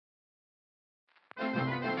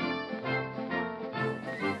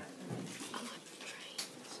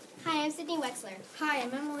Sydney Wexler. Hi,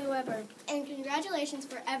 I'm Emily Weber. And congratulations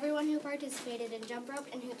for everyone who participated in Jump Rope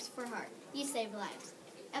and Hoops for Heart. You saved lives.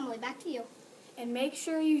 Emily, back to you. And make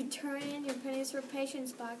sure you turn in your pennies for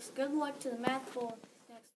patience box. Good luck to the math bowl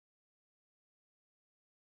next.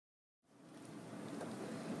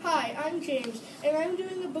 Hi, I'm James, and I'm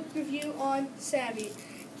doing a book review on Savvy.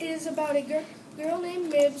 It is about a girl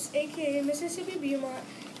named Mibbs, a.k.a. Mississippi Beaumont,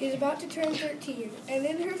 is about to turn 13, and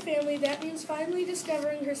in her family that means finally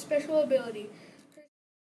discovering her special ability.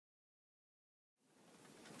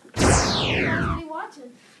 What are you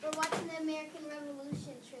watching? We're watching the American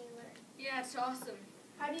Revolution trailer. Yeah, it's awesome.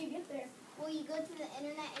 How do you get there? Well, you go to the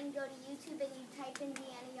internet and go to YouTube and you type in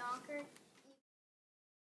Deanna Yonker.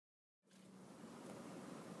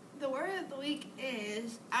 The word of the week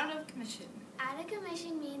is out of commission. Out of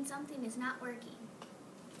commission means something is not working.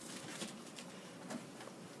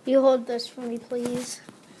 You hold this for me, please.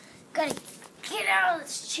 Gotta get out of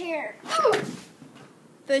this chair.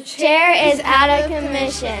 The Chair is out of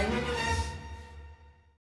commission.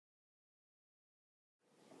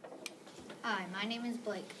 Hi, my name is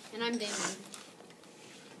Blake. And I'm Damon.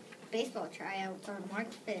 Baseball tryouts are March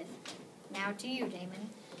 5th. Now to you, Damon.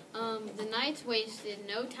 The Knights wasted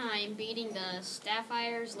no time beating the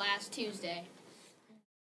Sapphires last Tuesday.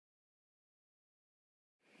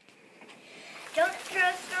 Don't throw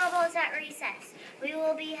snowballs at recess. We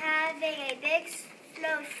will be having a big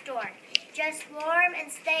snowstorm. Just warm and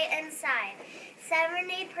stay inside.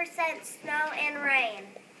 70% snow and rain.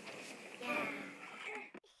 Yeah.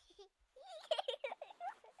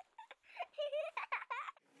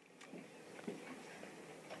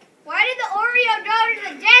 Why did the Oreo go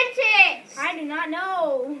to the dentist? I do not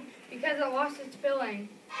know. Because it lost its filling.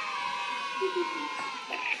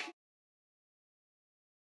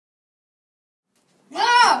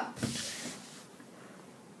 No!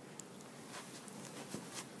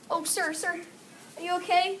 Oh, sir, are you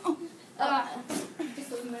okay?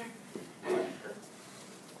 Just in there.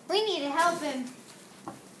 We need to help him.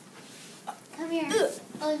 Come here,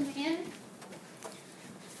 old man.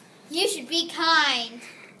 You should be kind.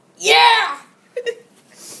 Yeah!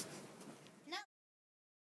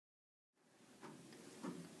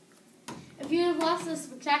 If you have lost this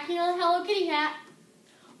spectacular Hello Kitty hat,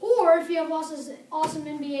 or if you have lost this awesome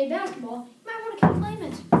NBA basketball, you might want to come claim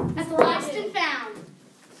it. At the Lost and found.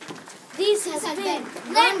 This This has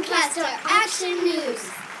been Lancaster Action News.